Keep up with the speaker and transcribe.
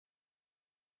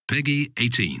Peggy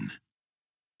 18.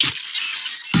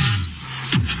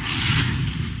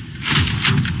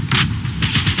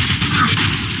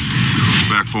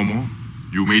 Back for more?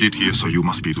 You made it here, so you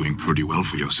must be doing pretty well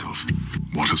for yourself.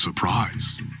 What a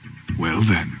surprise. Well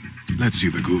then, let's see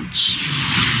the goods.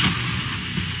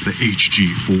 The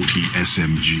HG-40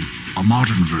 SMG, a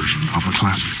modern version of a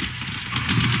classic.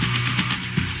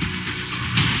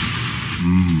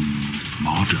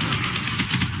 Modern.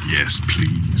 Yes,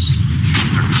 please.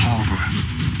 The carver.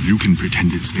 You can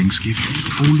pretend it's Thanksgiving.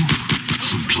 Oh look,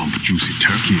 some plump juicy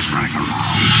turkeys running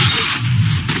around.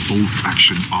 The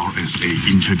bolt-action RSA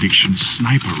interdiction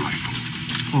sniper rifle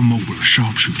for mobile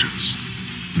sharpshooters,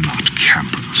 not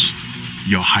campers.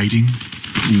 You're hiding?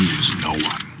 Fools no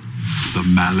one. The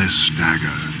Malice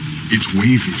dagger. It's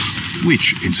wavy,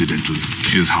 which, incidentally,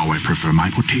 is how I prefer my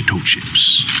potato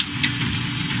chips.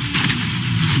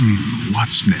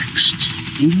 What's next?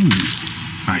 Ooh,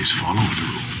 nice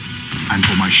follow-through. And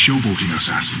for my showboating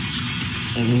assassins,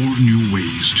 all new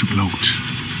ways to gloat.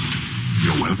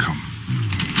 You're welcome.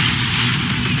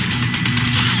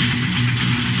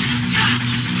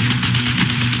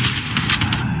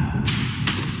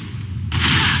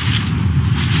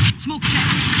 Smoke check.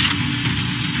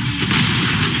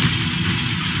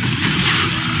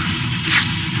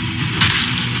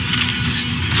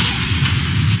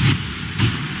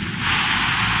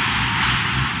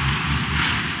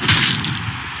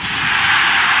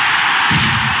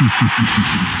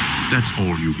 That's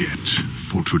all you get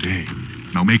for today.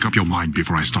 Now make up your mind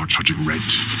before I start charging rent.